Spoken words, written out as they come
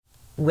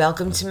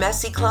Welcome to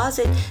Messy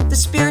Closet, the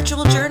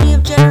spiritual journey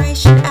of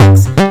Generation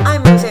X.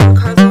 I'm Roseanne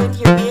Carlo, and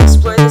here we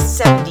explore the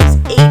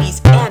 70s,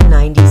 80s, and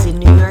 90s in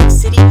New York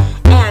City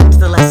and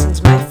the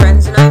lessons my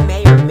friends and I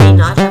may or may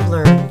not have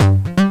learned.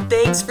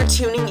 Thanks for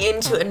tuning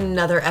in to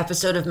another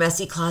episode of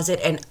Messy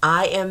Closet, and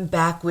I am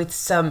back with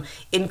some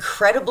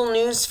incredible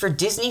news for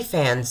Disney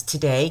fans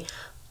today.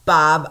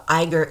 Bob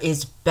Iger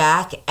is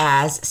back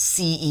as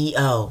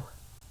CEO.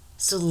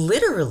 So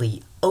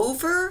literally,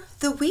 over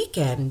the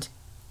weekend,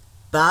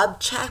 Bob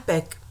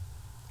Chapek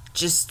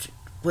just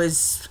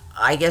was,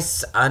 I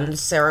guess,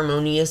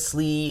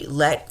 unceremoniously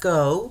let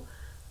go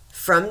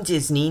from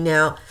Disney.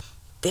 Now,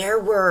 there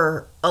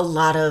were a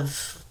lot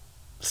of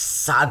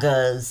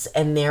sagas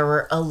and there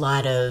were a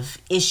lot of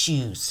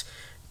issues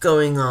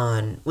going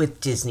on with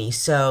Disney.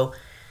 So,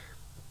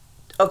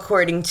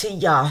 according to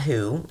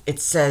Yahoo, it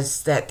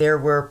says that there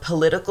were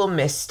political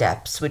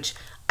missteps, which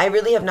I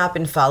really have not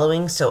been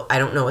following, so I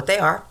don't know what they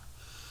are.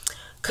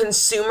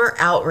 Consumer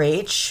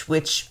outrage,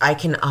 which I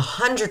can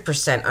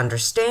 100%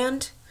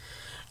 understand,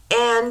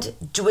 and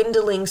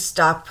dwindling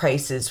stock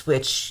prices,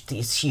 which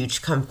these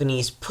huge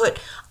companies put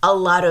a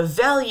lot of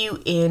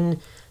value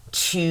in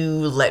to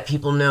let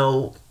people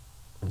know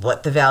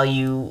what the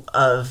value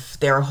of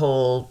their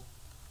whole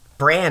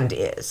brand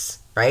is,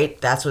 right?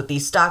 That's what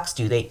these stocks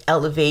do. They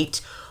elevate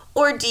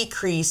or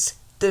decrease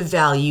the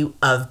value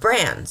of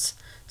brands.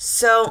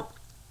 So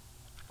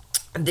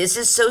this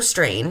is so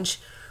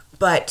strange,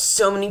 but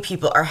so many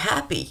people are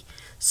happy.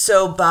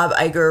 So Bob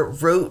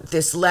Iger wrote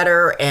this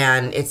letter,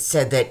 and it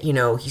said that,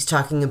 he's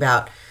talking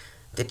about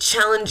the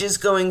challenges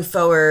going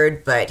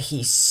forward, but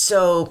he's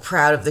so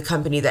proud of the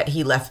company that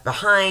he left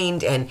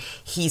behind, and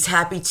he's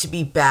happy to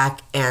be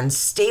back and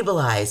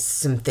stabilize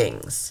some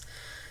things.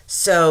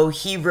 So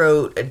he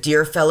wrote,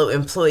 "Dear fellow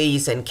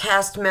employees and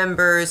cast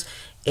members,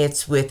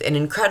 it's with an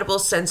incredible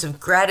sense of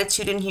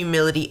gratitude and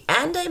humility,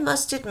 and I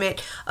must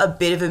admit, a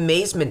bit of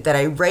amazement that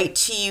I write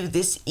to you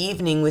this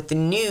evening with the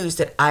news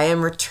that I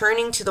am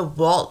returning to the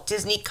Walt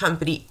Disney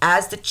Company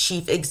as the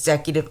Chief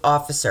Executive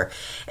Officer."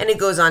 And it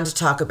goes on to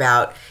talk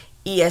about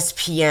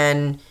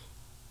ESPN,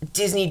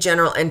 Disney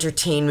General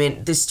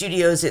Entertainment, the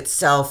studios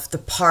itself, the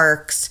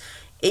parks,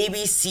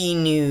 ABC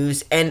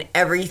News, and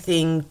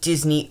everything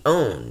Disney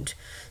owned.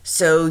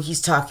 So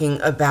he's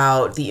talking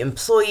about the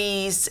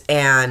employees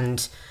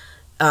and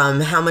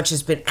how much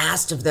has been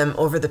asked of them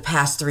over the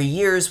past 3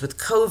 years with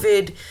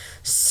COVID.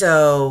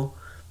 So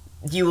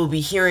you will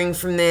be hearing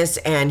from this,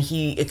 and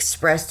he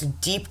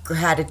expressed deep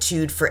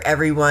gratitude for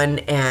everyone,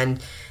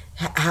 and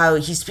how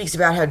he speaks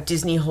about how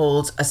Disney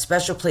holds a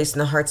special place in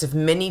the hearts of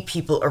many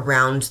people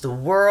around the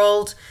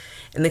world.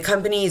 And the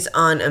company is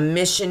on a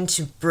mission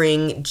to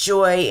bring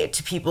joy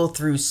to people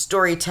through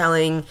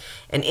storytelling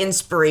and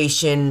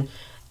inspiration.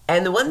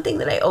 And the one thing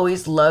that I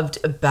always loved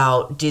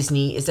about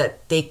Disney is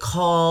that they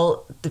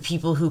call the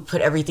people who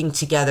put everything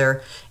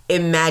together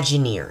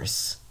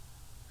Imagineers.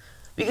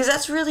 Because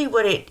that's really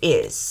what it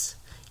is.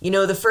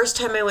 The first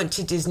time I went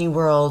to Disney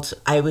World,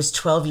 I was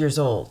 12 years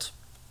old.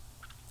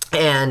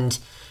 And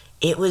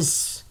it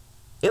was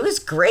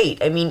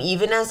great. I mean,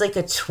 even as like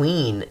a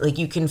tween,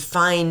 you can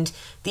find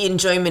the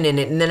enjoyment in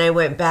it. And then I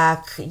went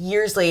back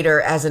years later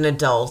as an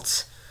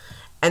adult.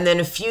 And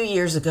then a few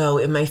years ago,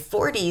 in my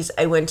 40s,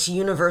 I went to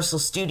Universal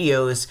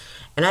Studios,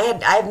 and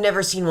I've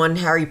never seen one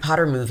Harry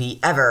Potter movie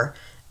ever.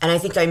 And I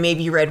think I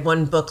maybe read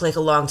one book a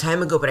long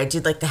time ago, but I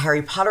did the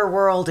Harry Potter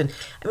world. And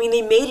I mean,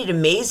 they made it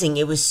amazing.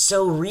 It was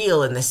so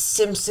real, and The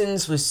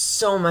Simpsons was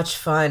so much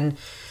fun.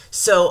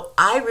 So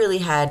I really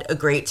had a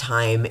great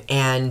time.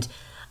 And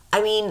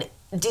I mean,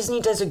 Disney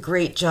does a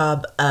great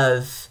job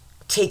of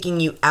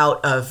taking you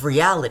out of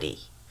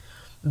reality.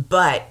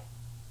 But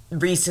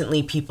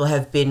recently, people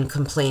have been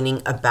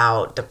complaining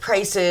about the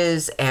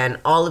prices and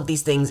all of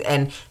these things,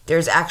 and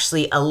there's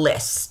actually a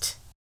list.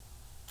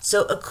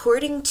 So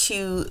according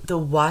to the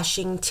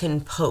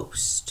Washington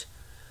Post,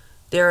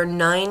 there are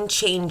 9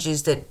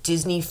 changes that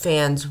Disney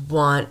fans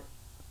want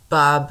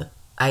Bob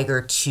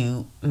Iger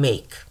to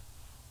make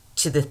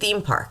to the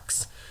theme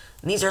parks.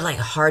 And these are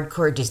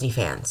hardcore Disney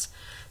fans.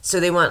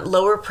 So they want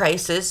lower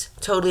prices,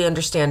 totally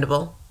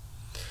understandable.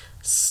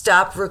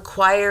 Stop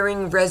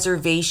requiring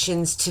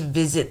reservations to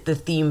visit the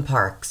theme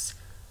parks.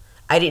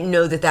 I didn't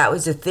know that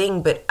was a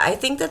thing, but I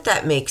think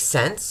that makes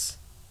sense.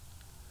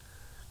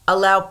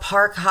 Allow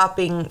park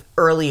hopping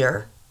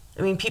earlier.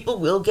 I mean, people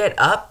will get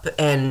up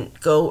and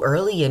go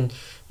early, and,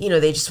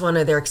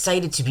 they're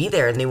excited to be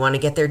there and they want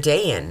to get their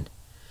day in.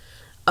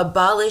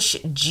 Abolish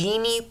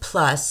Genie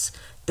Plus,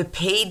 the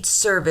paid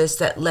service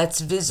that lets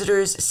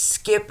visitors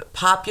skip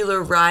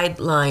popular ride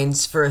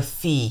lines for a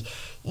fee.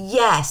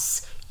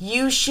 Yes,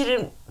 you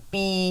shouldn't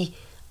be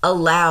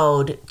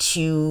allowed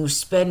to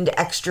spend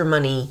extra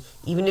money,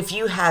 even if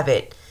you have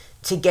it,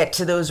 to get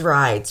to those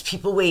rides.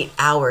 People wait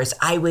hours.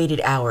 I waited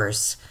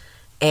hours.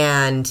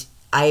 And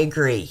I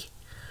agree.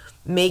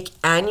 Make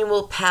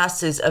annual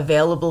passes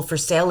available for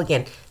sale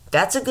again.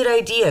 That's a good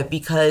idea,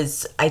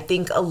 because I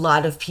think a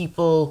lot of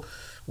people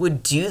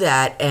would do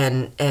that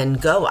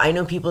and go. I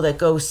know people that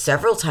go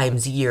several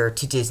times a year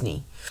to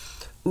Disney.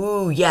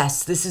 Ooh,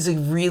 yes, this is a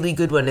really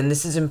good one, and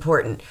this is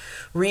important.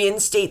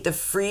 Reinstate the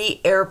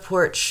free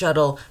airport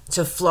shuttle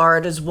to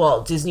Florida's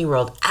Walt Disney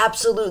World.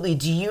 Absolutely.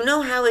 Do you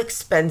know how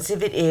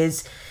expensive it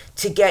is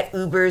to get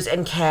Ubers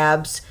and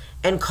cabs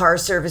and car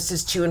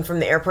services to and from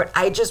the airport?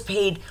 I just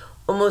paid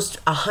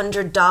almost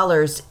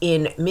 $100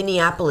 in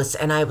Minneapolis,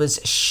 and I was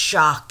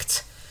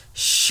shocked.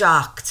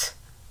 Shocked.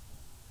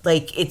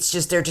 Like,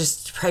 they're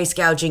just price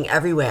gouging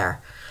everywhere.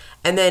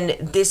 And then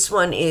this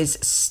one is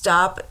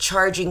stop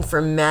charging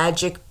for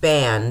magic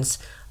bands,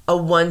 a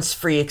once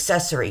free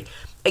accessory.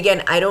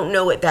 Again, I don't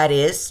know what that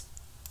is.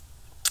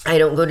 I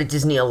don't go to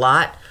Disney a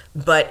lot,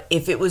 but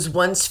if it was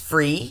once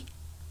free,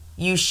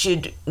 you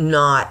should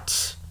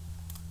not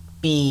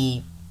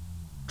be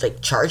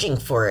like charging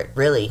for it,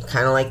 really.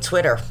 Kind of like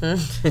Twitter.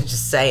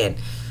 Just saying.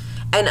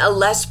 And a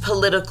less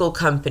political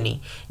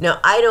company. Now,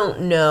 I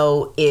don't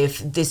know if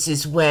this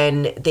is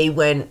when they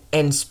went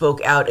and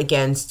spoke out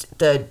against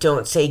the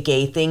don't say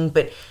gay thing,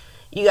 but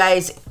you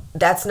guys,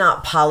 that's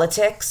not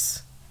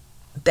politics.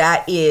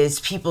 That is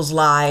people's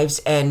lives,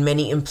 and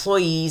many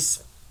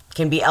employees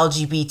can be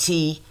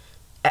LGBT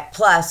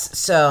plus,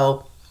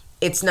 so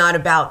it's not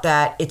about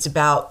that. It's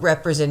about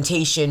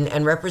representation,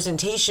 and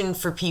representation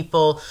for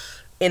people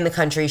in the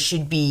country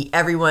should be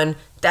everyone.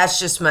 That's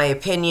just my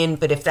opinion,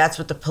 but if that's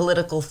what the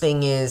political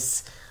thing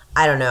is,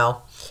 I don't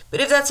know. But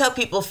if that's how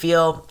people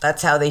feel,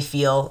 that's how they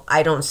feel.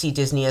 I don't see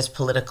Disney as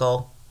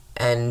political,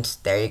 and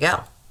there you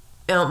go.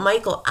 Now,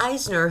 Michael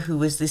Eisner, who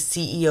was the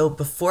CEO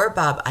before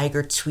Bob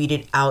Iger,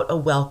 tweeted out a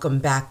welcome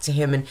back to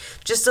him. And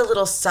just a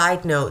little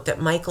side note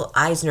that Michael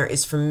Eisner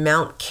is from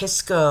Mount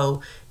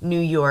Kisco, New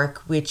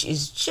York, which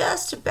is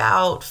just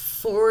about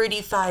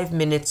 45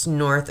 minutes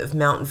north of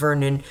Mount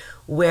Vernon,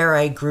 where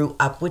I grew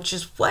up, which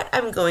is what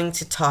I'm going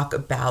to talk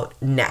about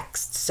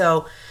next.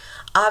 So,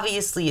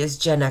 obviously, as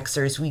Gen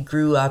Xers, we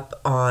grew up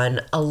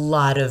on a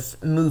lot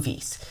of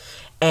movies.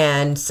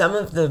 And some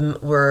of them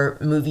were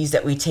movies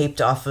that we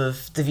taped off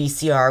of the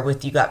VCR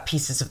with, you got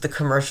pieces of the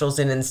commercials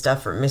in and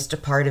stuff, or missed a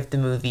part of the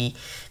movie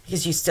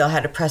because you still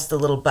had to press the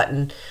little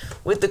button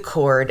with the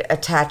cord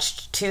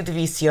attached to the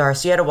VCR.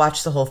 So you had to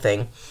watch the whole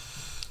thing.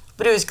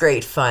 But it was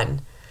great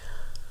fun.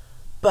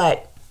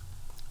 But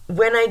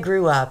when I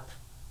grew up,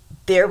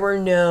 there were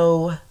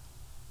no,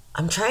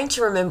 I'm trying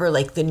to remember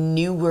like the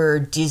newer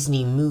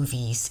Disney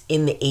movies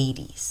in the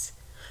 80s.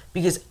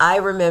 Because I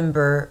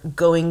remember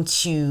going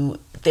to,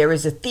 there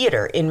was a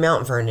theater in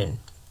Mount Vernon,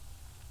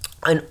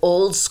 an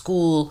old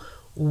school,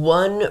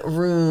 one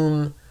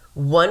room,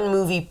 one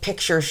movie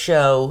picture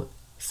show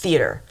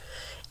theater.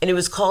 And it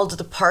was called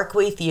the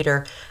Parkway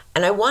Theater.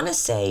 And I want to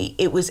say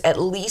it was at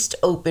least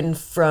open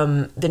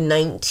from the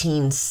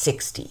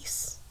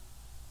 1960s.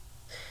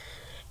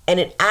 And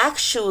it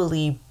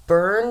actually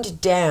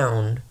burned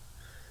down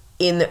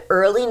in the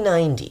early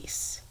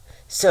 90s.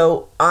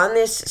 So on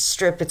this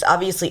strip, it's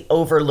obviously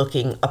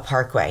overlooking a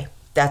parkway.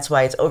 That's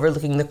why it's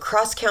overlooking the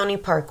Cross County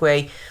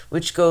Parkway,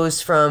 which goes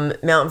from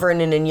Mount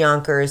Vernon and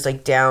Yonkers,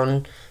 like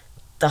down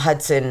the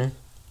Hudson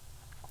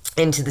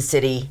into the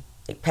city,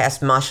 like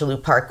past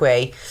Mosholu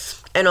Parkway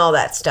and all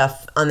that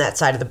stuff on that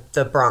side of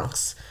the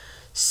Bronx.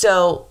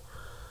 So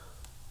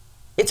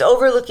it's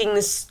overlooking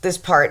this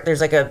part.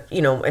 There's like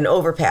an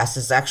overpass.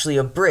 It's actually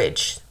a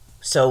bridge.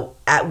 So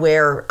at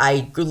where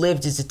I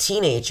lived as a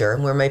teenager,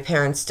 and where my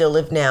parents still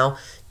live now,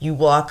 you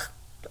walk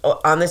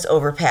on this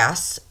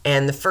overpass,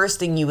 and the first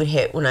thing you would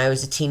hit when I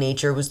was a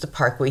teenager was the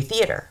Parkway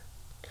Theater.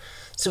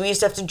 So we used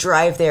to have to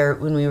drive there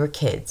when we were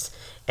kids.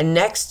 And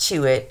next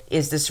to it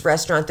is this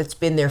restaurant that's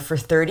been there for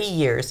 30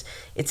 years.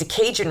 It's a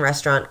Cajun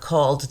restaurant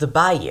called The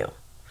Bayou.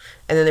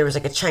 And then there was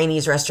like a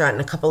Chinese restaurant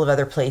and a couple of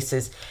other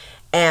places.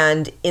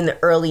 And in the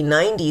early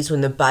 90s,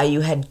 when The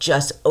Bayou had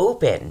just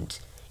opened,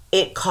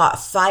 it caught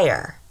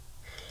fire.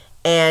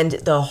 And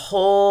the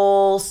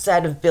whole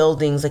set of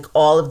buildings, like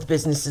all of the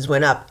businesses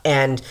went up.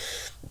 And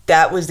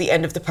that was the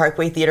end of the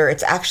Parkway Theater.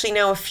 It's actually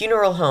now a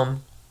funeral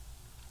home.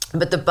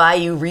 But the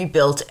Bayou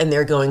rebuilt, and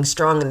they're going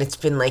strong. And it's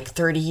been like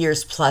 30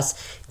 years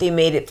plus. They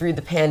made it through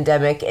the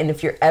pandemic. And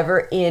if you're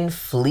ever in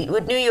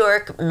Fleetwood, New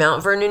York,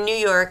 Mount Vernon, New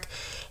York,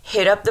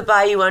 hit up the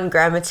Bayou on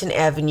Gramerton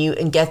Avenue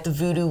and get the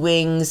Voodoo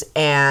Wings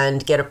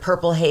and get a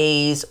Purple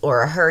Haze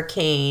or a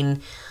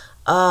Hurricane.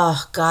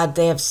 Oh, God,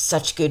 they have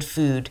such good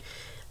food.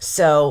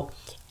 So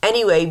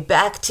anyway,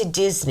 back to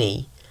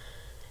Disney.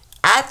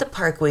 At the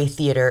Parkway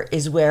Theater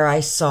is where I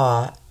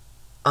saw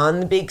on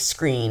the big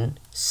screen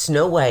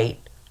Snow White,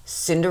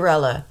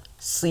 Cinderella,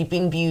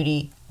 Sleeping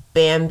Beauty,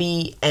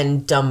 Bambi,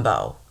 and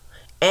Dumbo,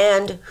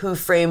 and Who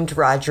Framed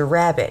Roger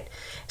Rabbit.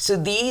 So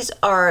these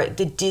are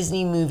the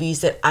Disney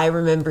movies that I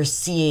remember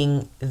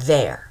seeing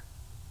there.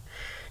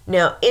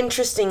 Now,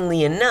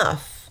 interestingly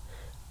enough,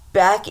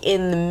 back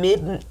in the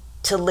mid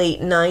to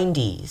late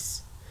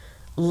 90s,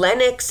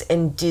 Lennox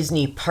and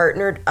Disney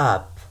partnered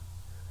up,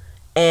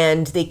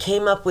 and they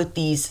came up with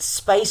these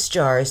spice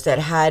jars that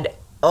had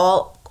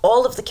all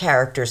of the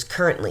characters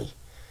currently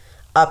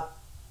up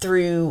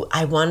through,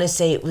 I want to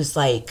say it was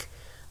like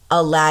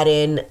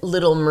Aladdin,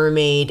 Little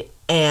Mermaid,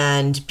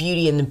 and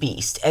Beauty and the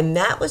Beast. And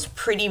that was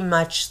pretty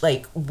much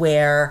like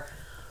where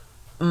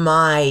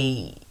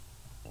my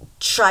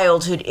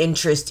childhood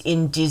interest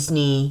in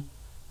Disney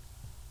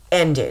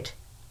ended.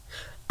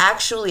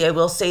 Actually, I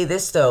will say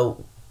this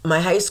though,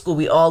 my high school,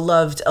 we all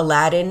loved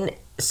Aladdin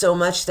so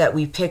much that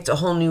we picked A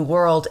Whole New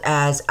World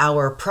as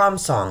our prom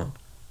song,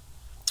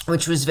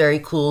 which was very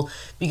cool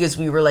because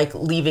we were like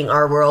leaving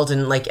our world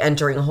and like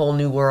entering a whole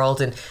new world.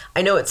 And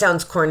I know it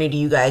sounds corny to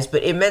you guys,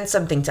 but it meant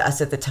something to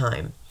us at the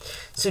time.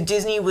 So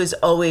Disney was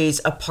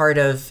always a part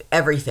of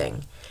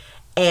everything.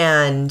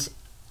 And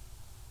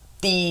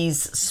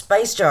these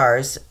spice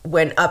jars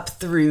went up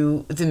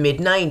through the mid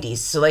 90s.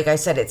 So like I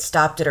said, it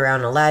stopped at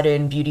around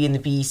Aladdin, Beauty and the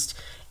Beast,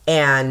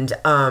 and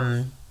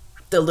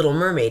The Little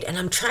Mermaid. And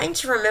I'm trying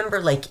to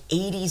remember like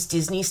 80s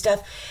Disney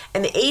stuff.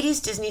 And the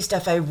 80s Disney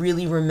stuff I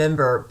really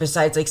remember,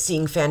 besides like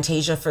seeing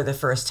Fantasia for the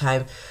first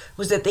time,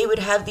 was that they would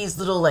have these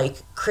little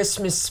like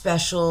Christmas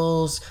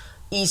specials,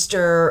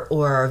 Easter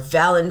or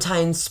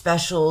Valentine's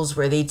specials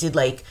where they did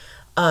like,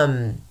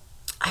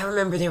 I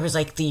remember there was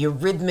like the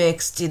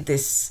Eurythmics did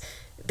this,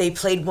 they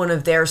played one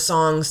of their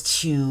songs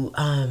to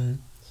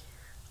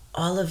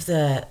all of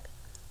the,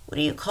 what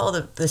do you call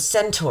the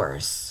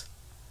centaurs?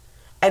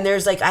 And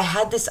there's like, I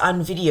had this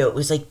on video. It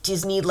was like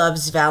Disney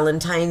Loves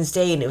Valentine's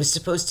Day, and it was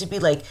supposed to be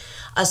like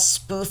a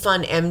spoof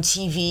on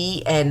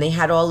MTV, and they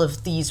had all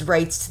of these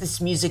rights to this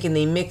music, and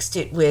they mixed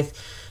it with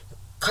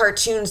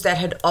cartoons that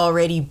had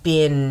already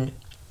been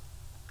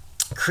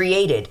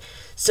created.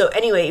 So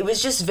anyway, it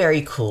was just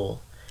very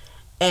cool.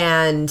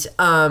 And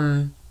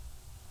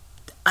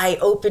I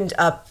opened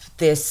up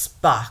this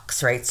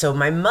box, right? So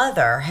my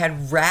mother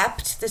had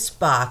wrapped this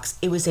box.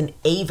 It was an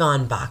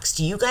Avon box.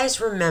 Do you guys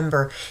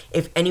remember,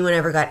 if anyone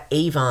ever got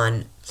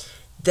Avon,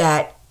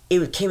 that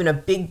it came in a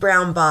big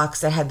brown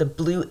box that had the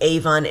blue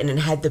Avon and it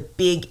had the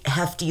big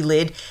hefty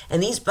lid?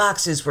 And these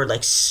boxes were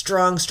like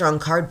strong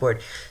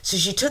cardboard. So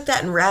she took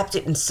that and wrapped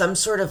it in some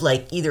sort of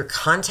like either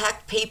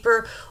contact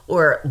paper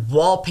or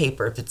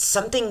wallpaper, but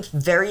something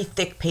very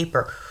thick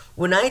paper.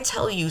 When I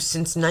tell you,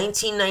 since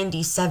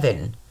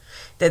 1997,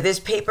 that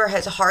this paper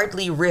has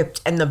hardly ripped,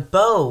 and the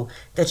bow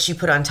that she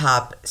put on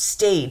top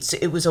stayed. So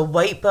it was a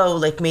white bow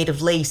like made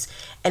of lace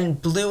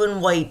and blue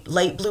and white,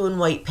 light blue and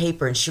white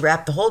paper, and she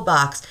wrapped the whole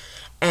box.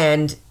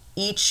 And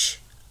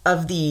each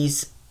of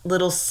these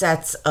little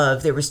sets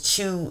of, there was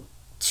two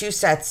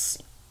sets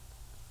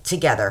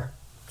together,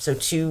 so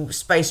 2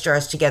 spice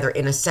jars together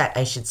in a set,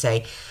 I should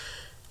say,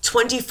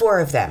 24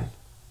 of them.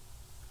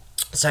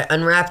 So I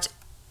unwrapped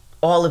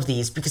all of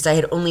these because I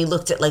had only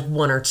looked at like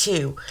 1 or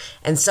 2,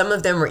 and some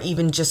of them were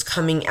even just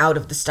coming out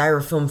of the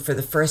styrofoam for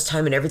the first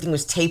time, and everything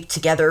was taped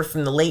together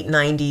from the late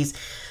 90s.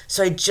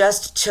 So I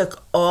just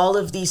took all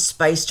of these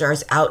spice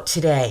jars out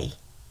today,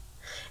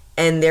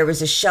 and there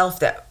was a shelf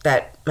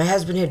that my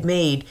husband had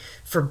made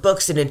for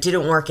books, and it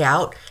didn't work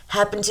out.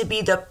 Happened to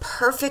be the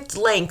perfect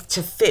length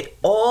to fit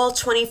all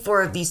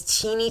 24 of these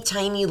teeny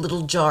tiny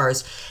little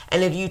jars.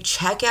 And if you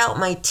check out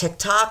my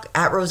TikTok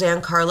at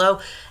Roseanne Carlo,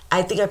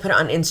 I think I put it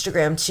on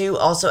Instagram too,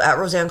 also at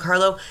Roseanne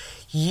Carlo,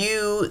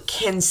 you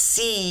can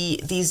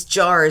see these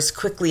jars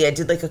quickly. I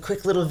did like a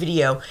quick little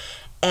video,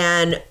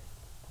 and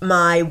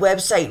my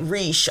website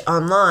Riche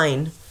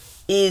online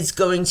is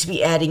going to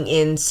be adding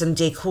in some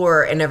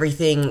decor and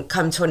everything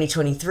come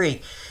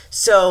 2023.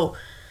 So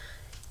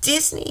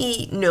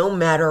Disney, no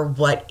matter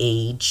what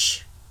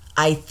age,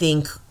 I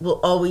think will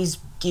always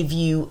give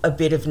you a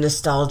bit of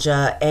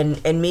nostalgia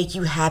and make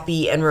you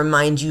happy and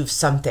remind you of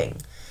something.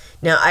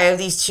 Now, I have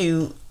these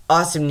 2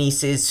 awesome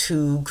nieces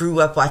who grew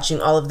up watching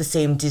all of the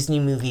same Disney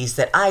movies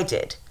that I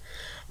did.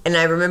 And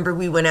I remember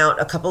we went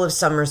out a couple of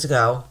summers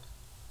ago,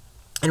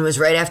 and it was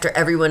right after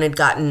everyone had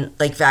gotten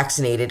like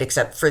vaccinated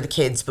except for the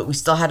kids, but we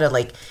still had to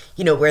like,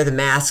 wear the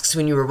masks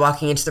when you were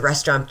walking into the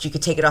restaurant. You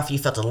could take it off, you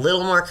felt a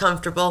little more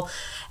comfortable.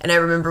 And I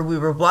remember we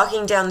were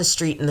walking down the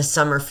street in the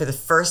summer for the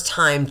first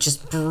time,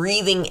 just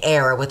breathing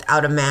air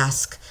without a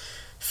mask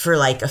for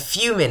like a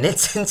few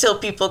minutes until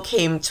people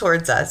came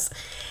towards us.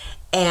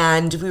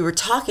 And we were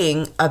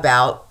talking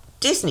about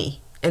Disney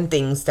and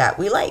things that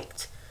we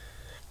liked.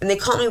 And they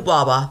called me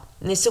Wawa.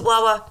 And they said,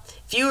 Wawa,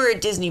 if you were a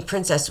Disney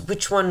princess,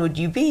 which one would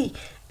you be?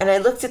 And I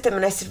looked at them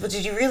and I said, well,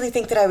 did you really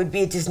think that I would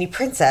be a Disney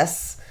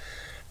princess?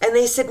 And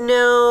they said,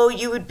 no,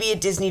 you would be a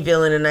Disney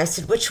villain. And I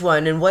said, which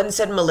one? And one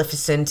said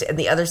Maleficent and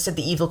the other said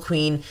the Evil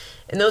Queen.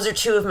 And those are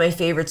 2 of my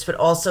favorites, but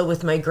also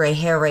with my gray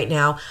hair right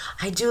now,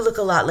 I do look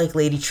a lot like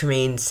Lady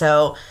Tremaine.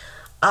 So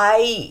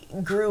I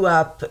grew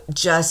up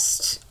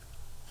just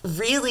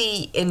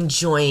really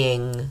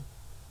enjoying,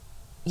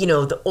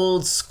 the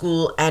old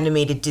school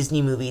animated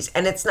Disney movies.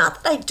 And it's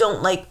not that I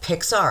don't like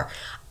Pixar.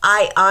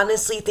 I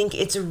honestly think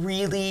it's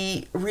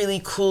really,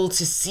 really cool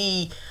to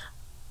see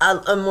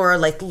a more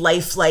like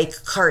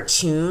lifelike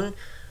cartoon.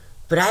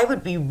 But I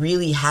would be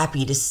really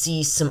happy to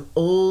see some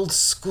old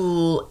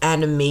school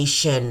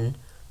animation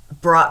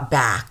brought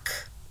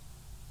back,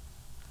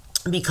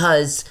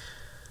 because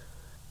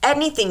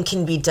anything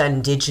can be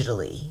done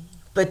digitally,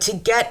 but to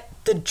get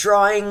the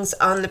drawings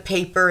on the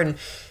paper and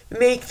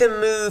make them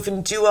move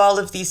and do all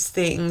of these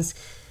things,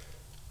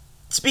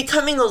 it's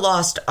becoming a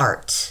lost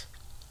art.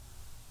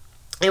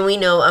 And we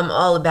know I'm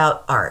all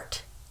about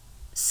art.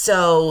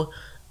 So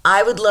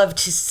I would love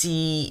to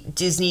see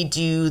Disney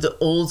do the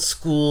old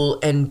school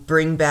and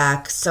bring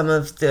back some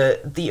of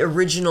the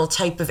original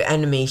type of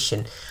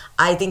animation.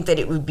 I think that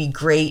it would be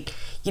great.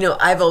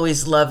 I've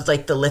always loved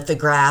like the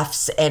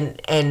lithographs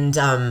and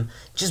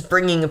just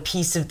bringing a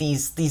piece of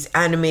these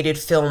animated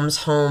films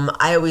home.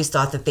 I always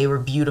thought that they were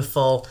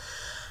beautiful.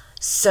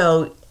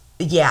 So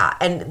yeah,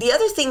 and the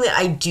other thing that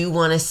I do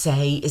want to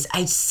say is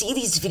I see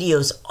these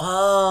videos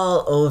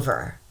all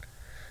over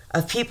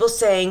of people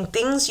saying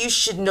things you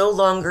should no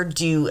longer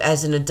do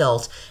as an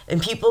adult,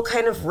 and people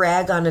kind of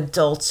rag on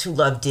adults who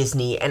love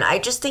Disney, and I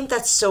just think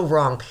that's so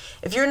wrong.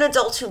 If you're an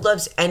adult who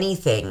loves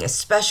anything,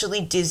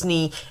 especially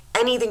Disney,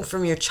 anything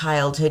from your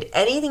childhood,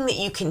 anything that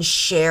you can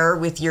share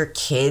with your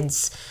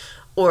kids,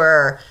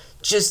 or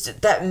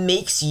just that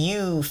makes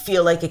you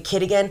feel like a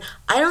kid again,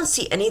 I don't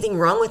see anything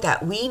wrong with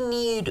that. We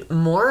need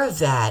more of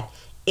that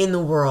in the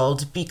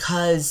world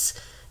because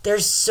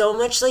there's so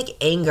much like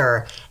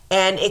anger,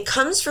 and it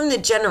comes from the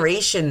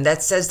generation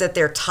that says that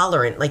they're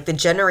tolerant, like the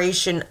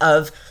generation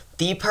of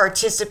the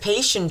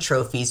participation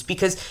trophies,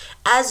 because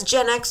as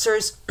Gen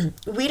Xers,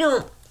 we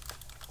don't,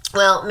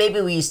 well,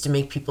 maybe we used to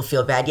make people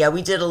feel bad. Yeah,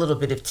 we did a little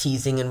bit of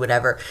teasing and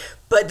whatever.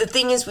 But the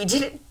thing is, we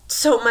did it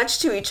so much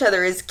to each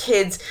other as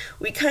kids.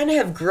 We kind of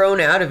have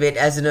grown out of it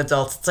as an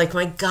adult. It's like,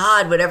 my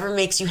God, whatever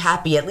makes you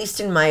happy, at least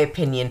in my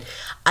opinion,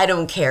 I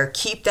don't care.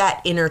 Keep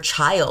that inner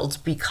child,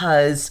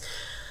 because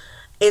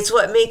it's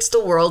what makes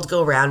the world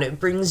go round. It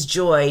brings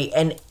joy,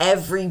 and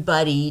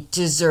everybody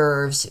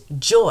deserves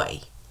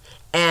joy.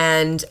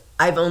 And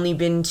I've only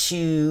been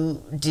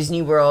to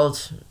Disney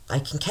World, I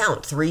can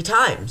count, 3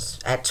 times.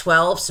 At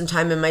 12,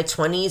 sometime in my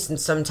 20s, and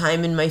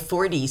sometime in my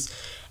 40s.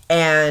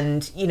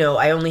 And,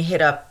 I only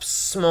hit up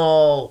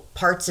small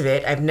parts of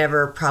it. I've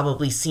never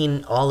probably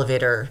seen all of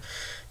it or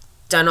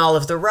done all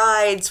of the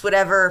rides,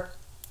 whatever.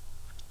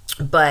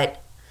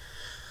 But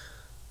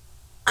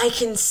I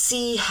can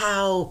see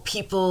how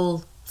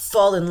people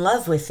fall in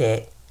love with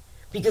it,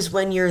 because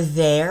when you're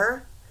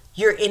there,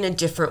 you're in a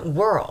different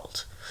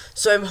world.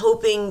 So I'm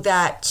hoping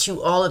that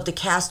to all of the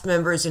cast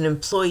members and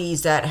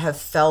employees that have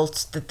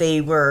felt that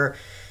they were,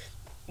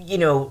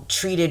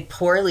 treated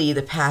poorly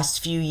the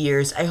past few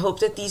years, I hope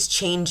that these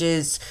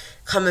changes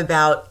come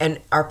about and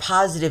are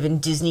positive,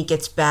 and Disney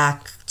gets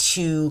back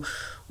to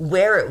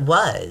where it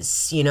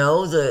was,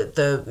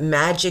 the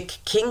Magic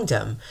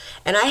Kingdom.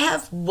 And I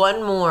have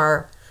one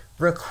more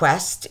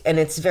request, and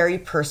it's very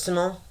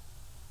personal,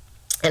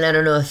 and I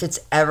don't know if it's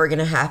ever going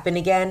to happen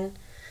again,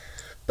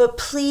 but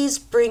please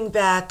bring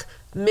back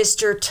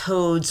Mr.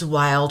 Toad's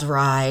Wild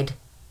Ride.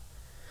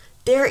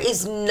 There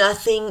is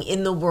nothing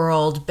in the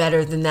world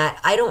better than that.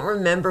 I don't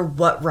remember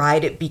what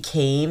ride it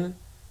became,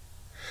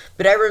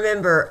 but I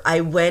remember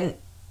I went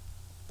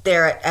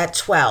there at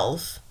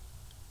 12,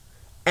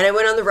 and I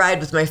went on the ride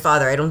with my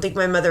father. I don't think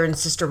my mother and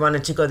sister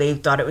wanted to go. They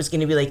thought it was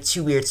going to be like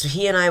too weird. So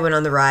he and I went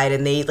on the ride,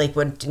 and they like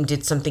went and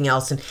did something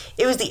else. And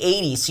it was the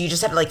 80s, so you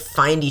just had to like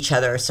find each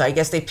other. So I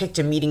guess they picked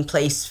a meeting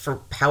place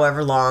for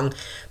however long.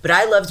 But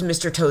I loved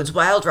Mr. Toad's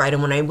Wild Ride.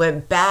 And when I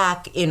went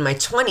back in my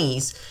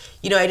 20s,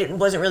 I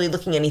wasn't really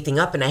looking anything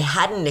up, and I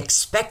hadn't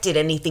expected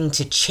anything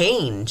to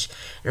change.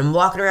 And I'm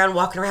walking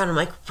around. I'm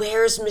like,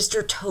 where's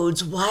Mr.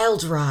 Toad's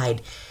Wild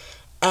Ride?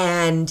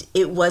 And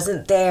it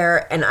wasn't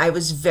there, and I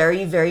was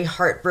very, very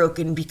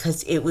heartbroken,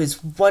 because it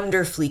was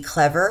wonderfully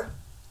clever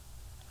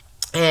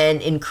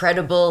and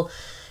incredible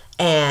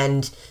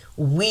and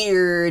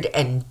weird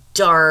and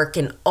dark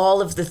and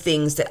all of the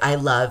things that I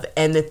love.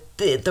 And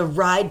the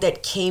ride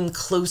that came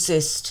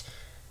closest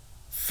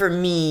for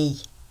me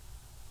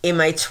in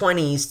my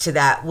 20s to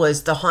that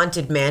was the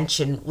Haunted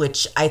Mansion,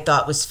 which I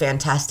thought was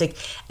fantastic.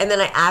 And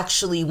then I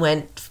actually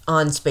went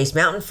on Space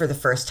Mountain for the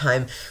first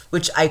time,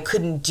 which I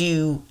couldn't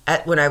do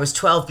when I was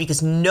 12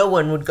 because no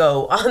one would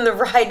go on the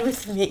ride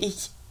with me.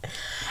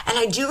 And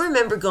I do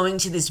remember going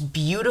to this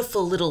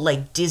beautiful little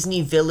like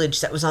Disney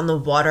village that was on the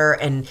water,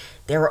 and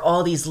there were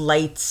all these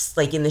lights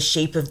like in the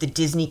shape of the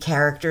Disney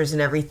characters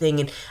and everything.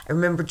 And I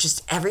remember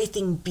just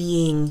everything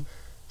being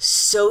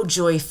so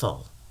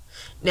joyful.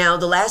 Now,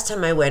 the last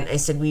time I went, I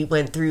said we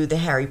went through the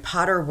Harry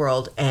Potter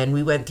world, and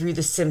we went through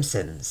the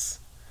Simpsons.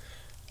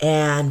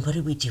 And what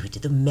did we do? We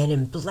did the Men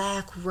in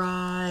Black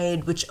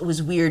ride, which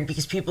was weird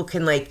because people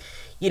can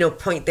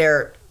point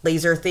their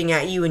laser thing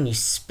at you and you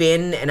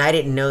spin, and I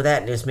didn't know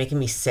that, and it was making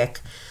me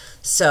sick.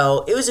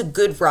 So it was a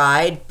good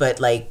ride, but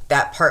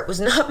that part was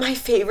not my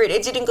favorite.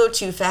 It didn't go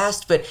too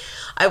fast, but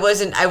I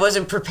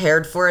wasn't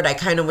prepared for it. I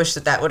kind of wish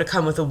that would have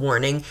come with a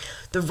warning.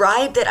 The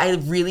ride that I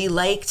really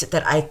liked,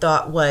 that I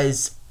thought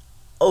was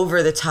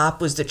over the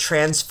top, was the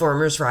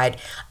Transformers ride.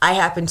 I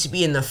happened to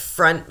be in the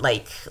front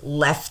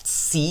left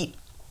seat,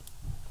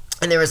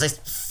 and there was a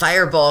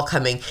fireball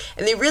coming,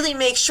 and they really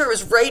make sure it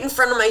was right in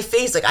front of my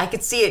face. I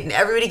could see it, and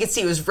everybody could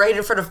see it was right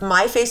in front of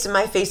my face and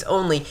my face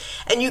only,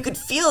 and you could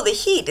feel the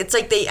heat. It's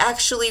like they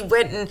actually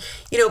went and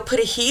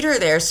put a heater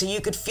there so you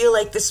could feel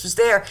like this was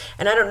there.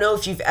 And I don't know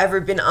if you've ever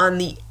been on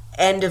the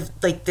end of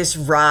this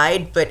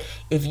ride, but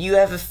if you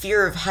have a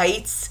fear of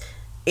heights,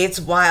 It's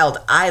wild.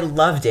 I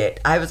loved it.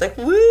 I was like,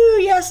 woo,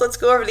 yes, let's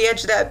go over the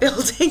edge of that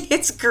building.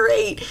 It's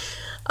great.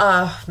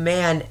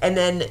 Man. And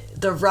then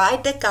the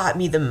ride that got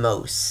me the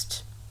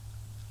most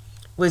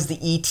was the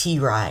E.T.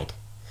 ride,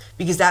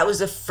 because that was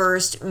the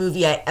first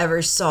movie I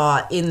ever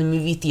saw in the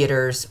movie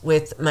theaters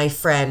with my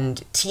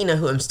friend Tina,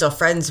 who I'm still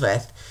friends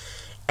with.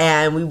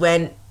 And we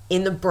went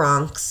in the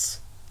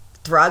Bronx,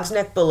 Throgs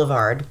Neck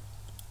Boulevard.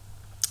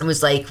 It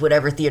was like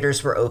whatever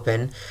theaters were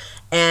open.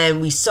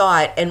 And we saw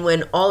it, and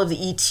when all of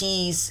the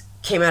ETs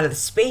came out of the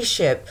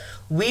spaceship,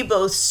 we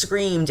both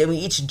screamed, and we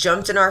each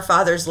jumped in our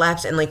father's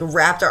laps and like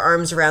wrapped our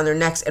arms around their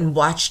necks and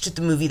watched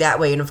the movie that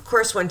way. And of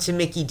course went to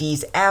Mickey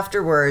D's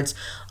afterwards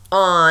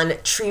on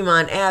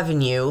Tremont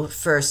Avenue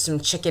for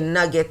some chicken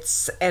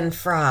nuggets and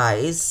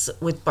fries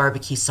with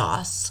barbecue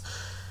sauce.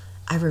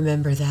 I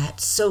remember that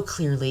so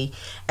clearly.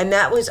 And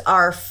that was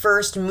our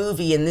first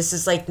movie. And this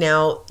is like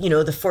now, the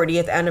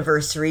 40th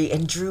anniversary.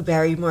 And Drew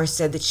Barrymore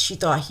said that she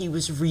thought he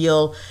was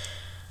real.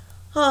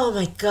 Oh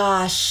my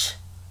gosh.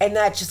 And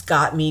that just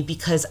got me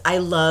because I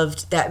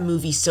loved that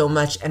movie so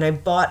much. And I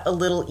bought a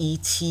little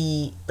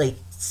E.T. like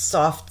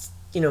soft,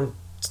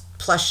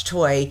 plush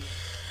toy.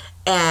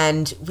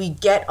 And we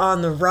get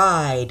on the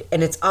ride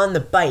and it's on the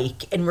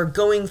bike. And we're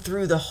going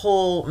through the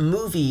whole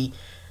movie.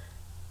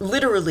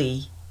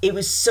 Literally, it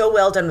was so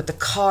well done with the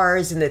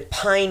cars and the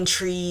pine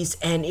trees,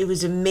 and it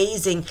was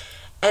amazing.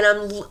 And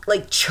I'm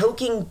like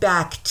choking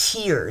back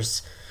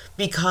tears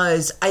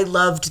because I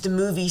loved the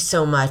movie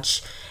so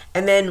much.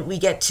 And then we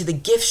get to the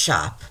gift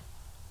shop,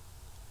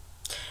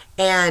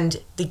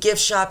 and the gift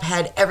shop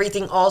had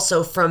everything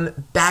also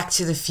from Back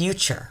to the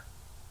Future.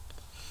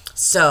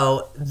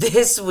 So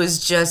this was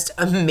just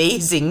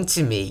amazing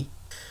to me.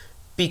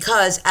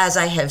 Because, as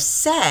I have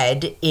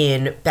said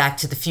in Back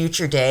to the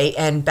Future Day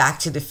and Back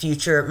to the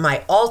Future,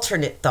 my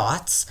alternate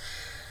thoughts,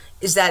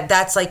 is that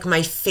that's like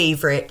my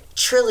favorite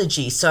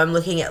trilogy. So I'm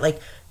looking at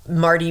like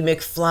Marty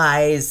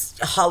McFly's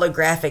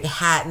holographic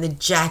hat and the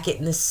jacket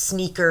and the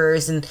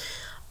sneakers. And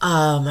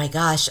oh my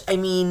gosh, I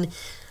mean,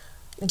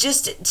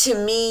 just to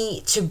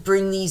me, to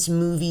bring these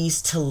movies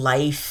to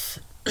life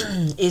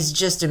is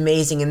just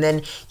amazing. And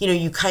then,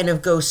 you kind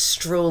of go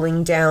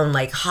strolling down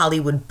like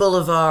Hollywood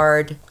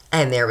Boulevard,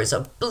 and there was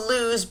a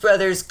Blues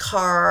Brothers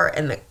car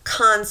and the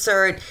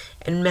concert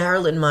and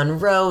Marilyn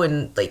Monroe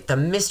and like the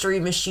Mystery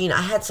Machine.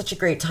 I had such a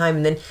great time.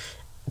 And then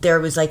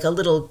there was like a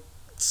little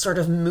sort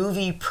of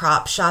movie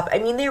prop shop. I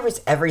mean, there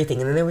was everything.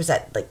 And then there was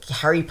that like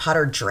Harry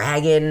Potter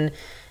dragon.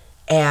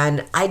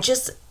 And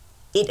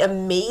it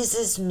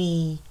amazes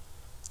me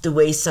the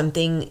way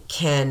something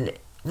can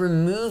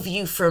remove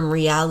you from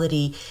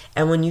reality,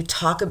 and when you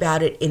talk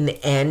about it in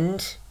the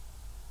end,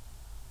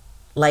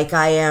 like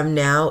I am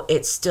now,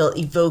 it still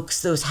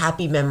evokes those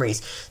happy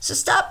memories. So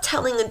stop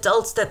telling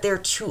adults that they're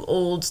too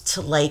old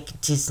to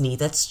like Disney.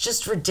 That's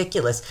just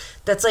ridiculous.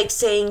 That's like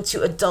saying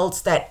to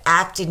adults that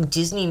act in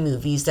Disney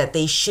movies that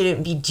they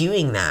shouldn't be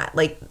doing that.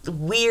 Like,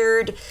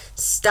 weird.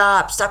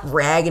 Stop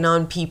ragging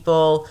on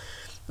people.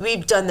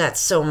 We've done that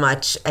so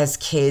much as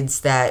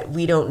kids that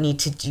we don't need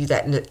to do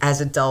that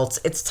as adults.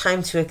 It's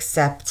time to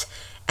accept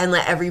and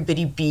let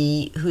everybody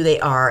be who they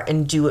are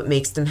and do what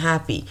makes them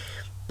happy.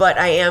 But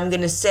I am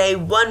going to say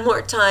one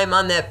more time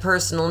on that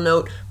personal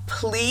note,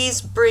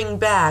 please bring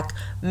back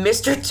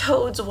Mr.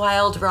 Toad's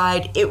Wild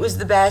Ride. It was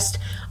the best.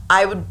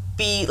 I would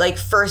be like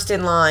first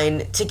in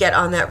line to get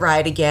on that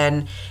ride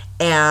again.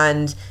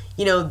 And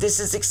this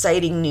is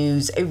exciting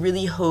news. I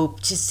really hope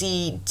to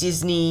see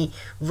Disney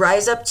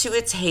rise up to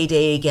its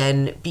heyday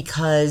again,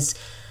 because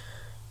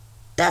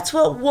that's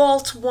what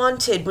Walt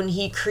wanted when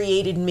he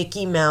created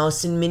Mickey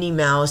Mouse and Minnie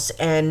Mouse,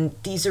 and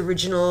these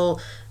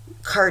original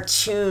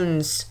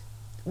cartoons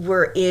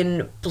were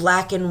in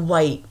black and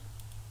white.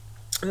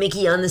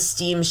 Mickey on the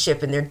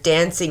steamship, and they're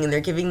dancing and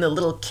they're giving the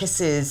little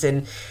kisses,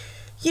 and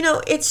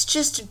it's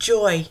just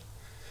joy.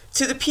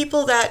 To the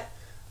people that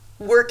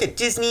work at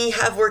Disney,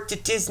 have worked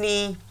at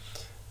Disney,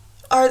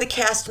 are the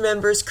cast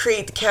members,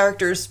 create the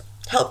characters,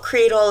 help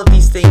create all of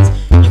these things,